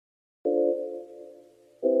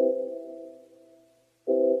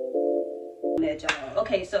that, y'all.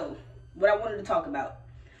 Okay, so what I wanted to talk about.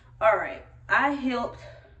 All right, I helped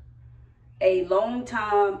a long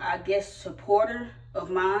time, I guess, supporter of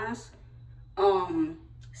mine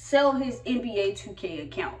sell his NBA 2K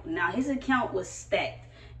account. Now his account was stacked.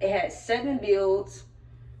 It had 7 builds,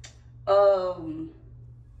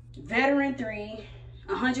 veteran 3,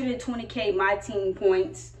 120K my team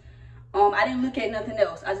points. I didn't look at nothing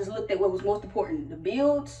else. I just looked at what was most important: the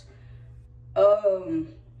builds, the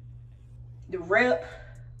rep,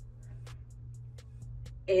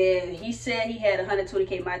 and he said he had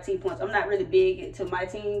 120K my team points. I'm not really big into my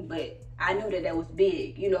team, but I knew that was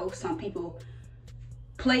big. You know, some people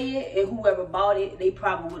play it, and whoever bought it, they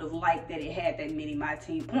probably would have liked that it had that many my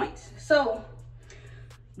team points. So,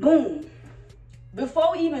 boom.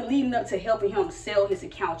 Before even leading up to helping him sell his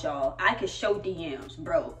account, y'all, I could show DMs,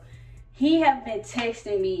 bro. He have been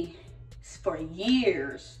texting me for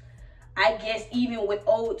years. I guess even with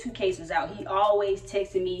old 2Ks was out, he always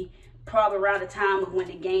texted me probably around the time of when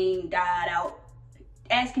the game died out,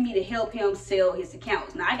 asking me to help him sell his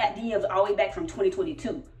accounts. Now, I got DMs all the way back from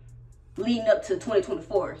 2022, leading up to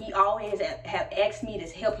 2024. He always have asked me to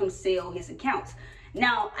help him sell his accounts.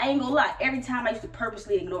 Now, I ain't gonna lie, every time I used to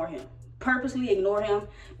purposely ignore him,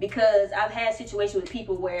 because I've had situations with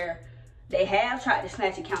people where they have tried to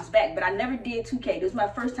snatch accounts back, but I never did 2K. This was my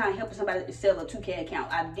first time helping somebody to sell a 2K account.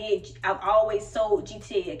 I've always sold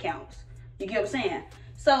GTA accounts. You get what I'm saying?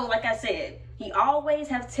 So, like I said, he always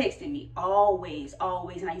have texted me, always,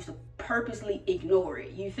 and I used to purposely ignore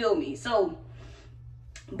it. You feel me? So,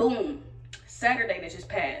 boom, Saturday that just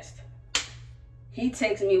passed, he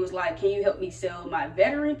texted me, was like, can you help me sell my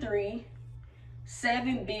veteran 3,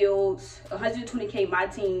 7 builds, 120K my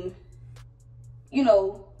team, you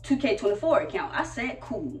know, 2K24 account. I said,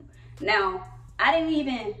 cool. Now, I didn't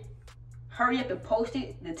even hurry up and post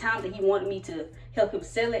it the time that he wanted me to help him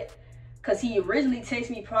sell it, because he originally texted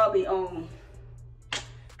me probably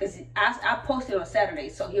because I posted on Saturday,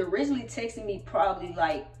 so he originally texted me probably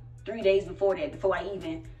like 3 days before that, before I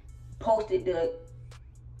even posted the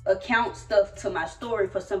account stuff to my story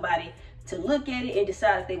for somebody to look at it and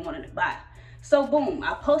decide if they wanted to buy. So boom,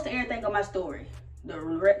 I posted everything on my story, the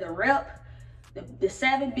rep, the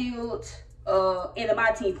 7 builds, and the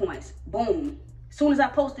my team points. Boom. As soon as I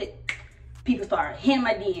posted, people started hitting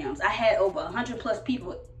my DMs. I had over 100+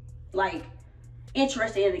 people like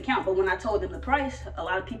interested in the account, but when I told them the price, a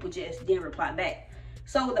lot of people just didn't reply back.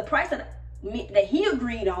 So the price that he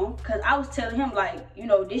agreed on, because I was telling him, like, you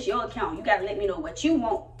know, this your account, you gotta let me know what you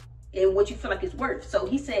want and what you feel like it's worth. So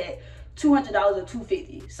he said $200 or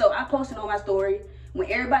 $250. So I posted on my story when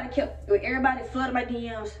everybody flooded my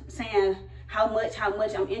DMs saying how much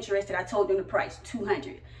I'm interested. I told them the price,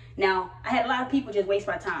 $200. Now, I had a lot of people just waste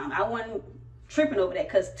my time. I wasn't tripping over that,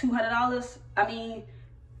 because $200, I mean,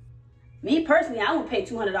 me personally, I won't pay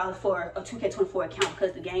 $200 for a 2K24 account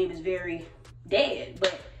because the game is very dead.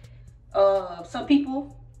 But some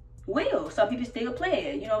people will. Some people still play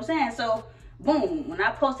it. You know what I'm saying? So, boom. When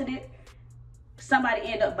I posted it, somebody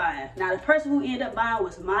ended up buying. Now, the person who ended up buying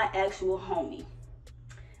was my actual homie.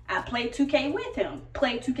 I played 2K with him.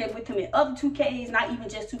 Played 2K with him in other 2Ks, not even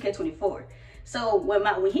just 2K24. So, when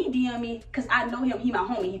he DM'd me, because I know him, he my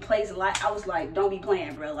homie, he plays a lot, I was like, don't be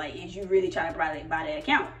playing, bro. Like, is you really trying to buy that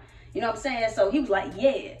account? You know what I'm saying? So he was like,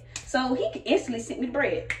 yeah. So he instantly sent me the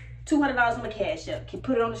bread. $200 on my Cash App. Can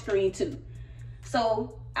put it on the screen too.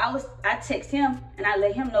 So I text him and I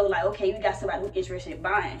let him know, like, okay, we got somebody who's interested in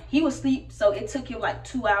buying. He was asleep, so it took him like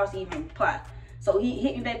 2 hours to even reply. So he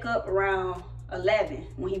hit me back up around 11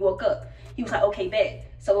 when he woke up. He was like, okay, bet.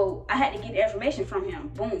 So I had to get the information from him.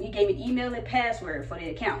 Boom, he gave me email and password for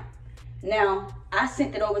the account. Now, I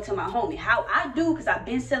sent it over to my homie. How I do, because I've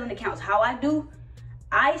been selling accounts, how I do,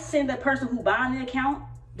 I send the person who buying the account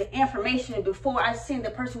the information before I send the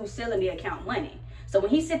person who's selling the account money. So when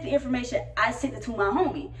he sent the information, I sent it to my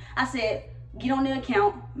homie. I said, get on the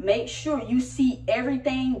account, make sure you see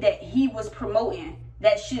everything that he was promoting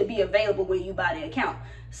that should be available when you buy the account.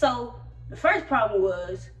 So the first problem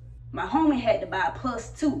was my homie had to buy a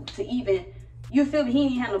 +2 to even, you feel me, he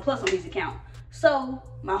didn't have no plus on his account. So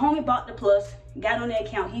my homie bought the plus, got on the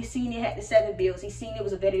account, he seen it had the 7 bills, he seen it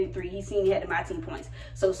was a veteran 3, he seen it had the my team points.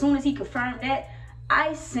 So as soon as he confirmed that,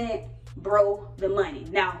 I sent bro the money.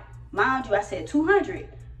 Now, mind you, I said 200.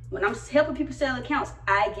 When I'm helping people sell accounts,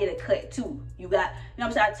 I get a cut too. You got, you know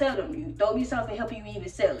what I'm saying? I tell them, you throw me something, help you even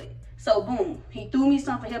sell it. So boom, he threw me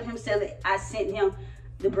something, help him sell it. I sent him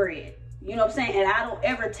the bread. You know what I'm saying? And I don't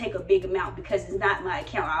ever take a big amount because it's not my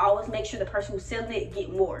account. I always make sure the person who's selling it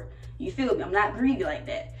get more. You feel me? I'm not greedy like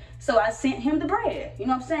that. So I sent him the bread. You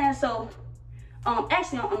know what I'm saying? So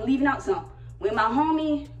actually, I'm leaving out some. When my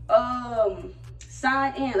homie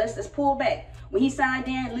signed in. Let's pull back. When he signed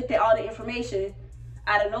in, looked at all the information,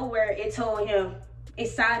 out of nowhere, it told him, it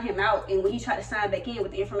signed him out. And when he tried to sign back in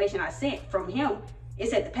with the information I sent from him, it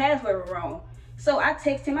said the password was wrong. So I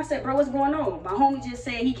texted him. I said, bro, what's going on? My homie just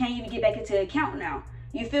said he can't even get back into the account now.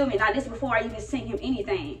 You feel me? Now, this before I even sent him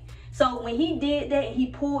anything. So when he did that, he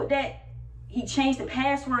pulled that, he changed the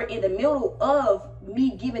password in the middle of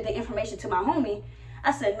me giving the information to my homie.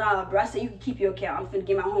 I said, nah, bro. I said, you can keep your account. I'm finna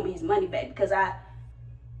give my homie his money back because I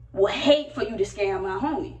would hate for you to scam my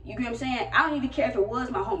homie. You get what I'm saying? I don't even care if it was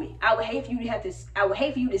my homie. I would hate for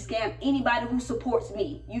you to scam anybody who supports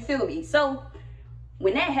me. You feel me? So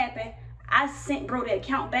when that happened, I sent bro the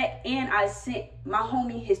account back and I sent my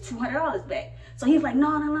homie his $200 back. So he's like,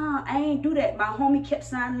 no, I ain't do that. My homie kept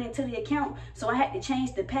signing into the account, so I had to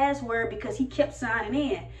change the password because he kept signing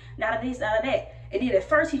in. Out of this, out of that. And then at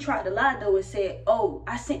first he tried to lie though and said, oh,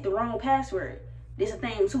 I sent the wrong password. This is a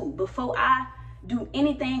thing too. Before I do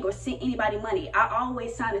anything or send anybody money, I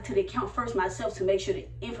always sign it to the account first myself to make sure the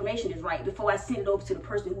information is right before I send it over to the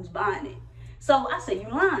person who's buying it. So I said, you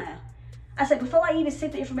lying. I said, before I even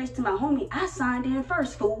sent the information to my homie, I signed in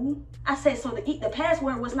first, fool. I said, so the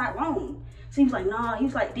password was not wrong. So he was like, nah. He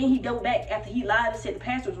was like, then he doubled back after he lied and said the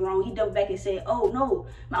password was wrong. He doubled back and said, oh no,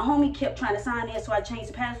 my homie kept trying to sign in, so I changed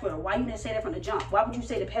the password. Why you didn't say that from the jump? Why would you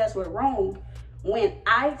say the password wrong when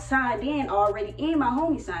I signed in already and my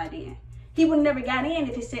homie signed in? He would never got in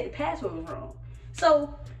if he said the password was wrong.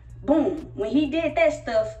 So, boom, when he did that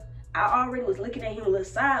stuff, I already was looking at him a little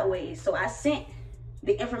sideways. So I sent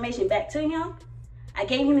the information back to him. I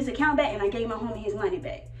gave him his account back and I gave my homie his money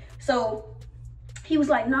back. So he was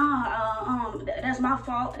like, nah, that's my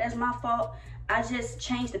fault. That's my fault. I just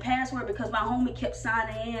changed the password because my homie kept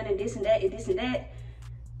signing in and this and that and this and that.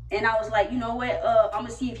 And I was like, you know what? I'm gonna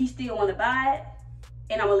see if he still want to buy it.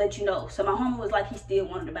 And I'm gonna let you know. So my homie was like, he still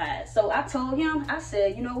wanted to buy it. So I told him, I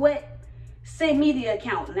said, you know what? Send me the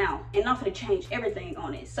account now. And I'm gonna change everything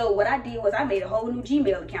on it. So what I did was I made a whole new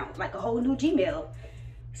Gmail account, like a whole new Gmail.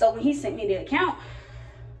 So when he sent me the account,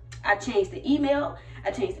 I changed the email,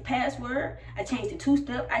 I changed the password, I changed the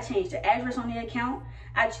two-step, I changed the address on the account.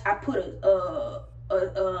 I put a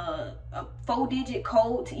 4-digit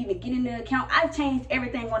code to even get in the account. I changed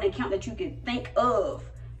everything on the account that you could think of.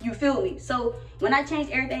 You feel me? So when I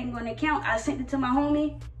changed everything on the account, I sent it to my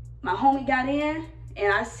homie. My homie got in,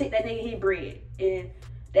 and I sent that nigga his bread. And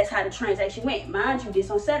that's how the transaction went. Mind you, this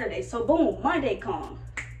on Saturday. So boom, Monday come.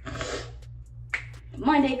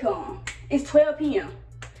 It's 12 p.m.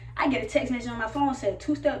 I get a text message on my phone said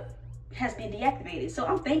two-step has been deactivated. So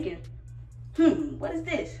I'm thinking, what is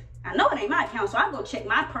this? I know it ain't my account, so I go check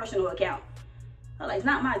my personal account. I was like, it's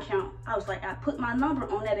not my account. I was like, I put my number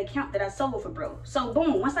on that account that I sold for bro. So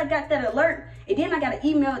boom, once I got that alert, and then I got an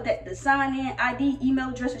email that the sign-in ID email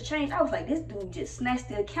address was changed. I was like, this dude just snatched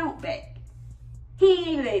the account back.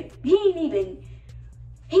 He ain't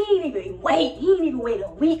even wait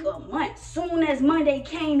a week or a month. Soon as Monday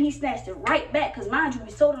came, he snatched it right back. Because mind you,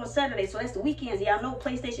 we sold it on Saturday, so that's the weekends. Y'all know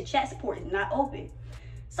PlayStation chat support is not open.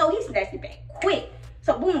 So he snatched it back quick.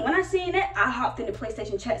 So boom, when I seen that, I hopped into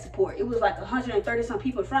PlayStation chat support. It was like 130 some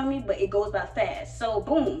people in front of me, but it goes by fast. So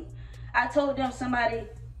boom, I told them somebody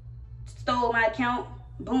stole my account.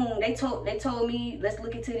 Boom, they told me, let's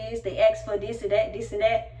look into this. They asked for this and that, this and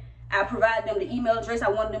that. I provided them the email address I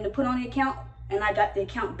wanted them to put on the account, and I got the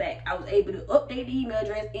account back. I was able to update the email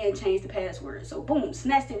address and change the password. So boom,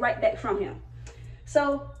 snatched it right back from him.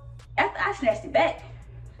 So after I snatched it back,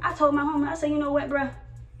 I told my homie, I said, you know what, bruh?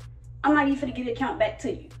 I'm not even finna get the account back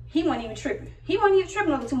to you. He wasn't even tripping. He wasn't even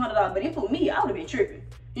tripping over $200, but if it was me, I would have been tripping.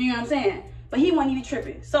 You know what I'm saying? But he wasn't even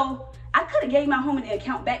tripping. So I could have gave my homie the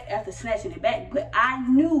account back after snatching it back, but I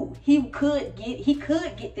knew he could get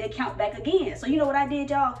the account back again. So you know what I did,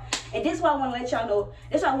 y'all? And this is why I want to let y'all know.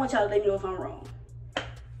 This is why I want y'all to let me know if I'm wrong.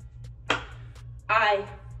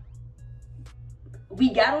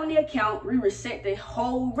 We got on the account, we reset the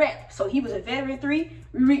whole rep. So he was a veteran 3,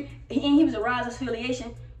 and he was a Rise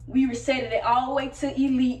affiliation. We reset it all the way to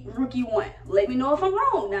Elite Rookie 1. Let me know if I'm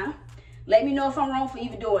wrong now. Let me know if I'm wrong for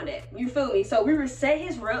even doing that. You feel me? So we reset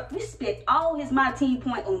his rep. We spent all his My Team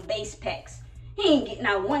point on base packs. He ain't getting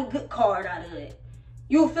out one good card out of it.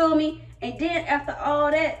 You feel me? And then after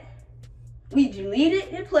all that, we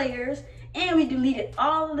deleted the players and we deleted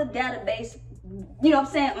all of the database, you know what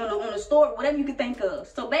I'm saying, on the store, whatever you could think of.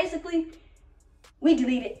 So basically, we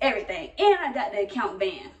deleted everything. And I got the account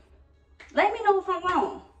banned. Let me know if I'm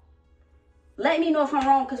wrong. Let me know if I'm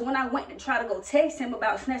wrong, because when I went to try to go text him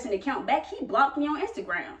about snatching the account back, he blocked me on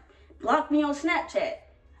Instagram, blocked me on Snapchat.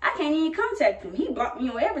 I can't even contact him. He blocked me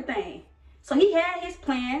on everything. So he had his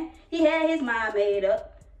plan. He had his mind made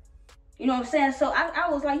up. You know what I'm saying? So I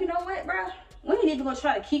was like, you know what, bro? We ain't even gonna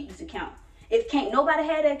try to keep this account. If can't nobody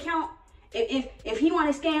have the account, if he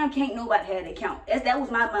want to scam, can't nobody have the account. That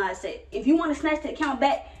was my mindset. If you want to snatch the account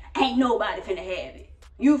back, ain't nobody finna have it.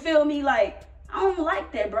 You feel me? Like, I don't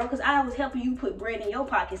like that, bro, because I was helping you put bread in your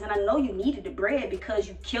pockets, and I know you needed the bread because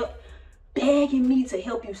you kept begging me to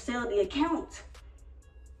help you sell the account.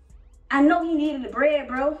 I know he needed the bread,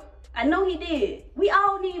 bro. I know he did. We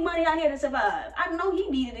all need money out here to survive. I know he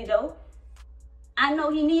needed it, though. I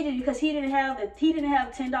know he needed it because he didn't have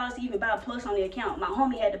 $10 to even buy a plus on the account. My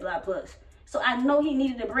homie had to buy a plus. So I know he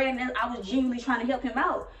needed the bread, and I was genuinely trying to help him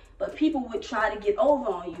out. But people would try to get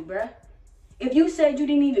over on you, bruh. If you said you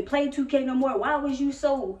didn't even play 2K no more, why was you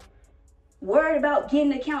so worried about getting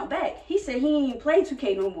the account back? He said he didn't even play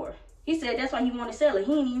 2K no more. He said that's why he wanted to sell it.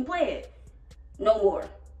 He didn't even play it no more.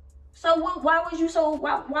 So why was you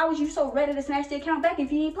so ready to snatch the account back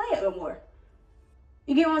if you didn't play it no more?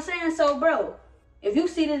 You get what I'm saying? So, bro, if you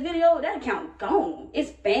see this video, that account gone.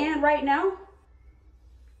 It's banned right now.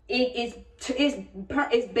 It's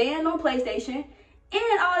banned on PlayStation,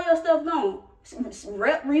 and all your stuff gone.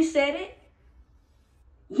 Reset it.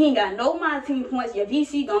 You ain't got no my team points. Your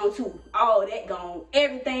VC gone too. All that gone.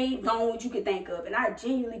 Everything gone what you could think of. And I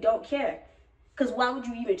genuinely don't care. Because why would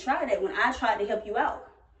you even try that when I tried to help you out?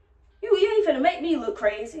 You ain't finna make me look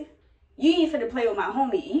crazy. You ain't finna play with my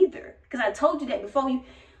homie either. Because I told you that before you...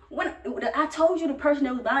 I told you the person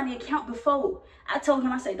that was buying the account before. I told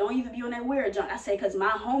him, I said, don't even be on that weird junk. I said, because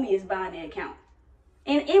my homie is buying the account.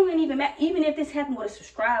 And it wouldn't even matter. Even if this happened with a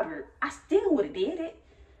subscriber, I still would have did it.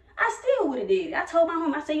 I told my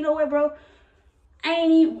homie, I said, you know what, bro? We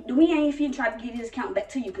ain't finna try to get this account back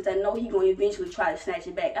to you because I know he gonna eventually try to snatch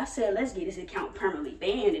it back. I said, let's get this account permanently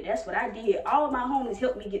banned. And that's what I did. All of my homies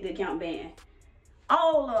helped me get the account banned.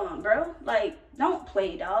 All of them, bro. Like, don't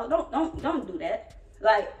play, dog. Don't do that.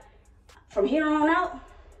 Like, from here on out,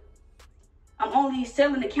 I'm only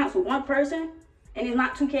selling accounts with one person, and it's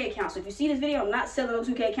not 2K accounts. So if you see this video, I'm not selling no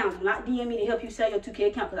 2K accounts. Do not DM me to help you sell your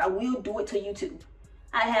 2K account because I will do it to you too.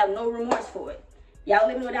 I have no remorse for it. Y'all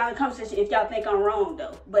let me know down in the comment section if y'all think I'm wrong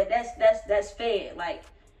though. But that's fair. Like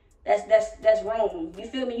that's wrong. You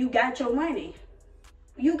feel me? You got your money.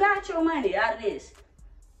 You got your money out of this.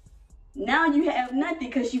 Now you have nothing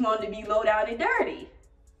because you want to be low down and dirty.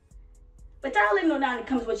 But y'all let me know down in the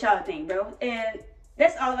comments what y'all think, bro. And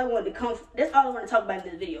that's all I wanted to talk about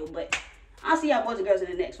in this video. But I'll see y'all boys and girls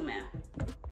in the next one, man.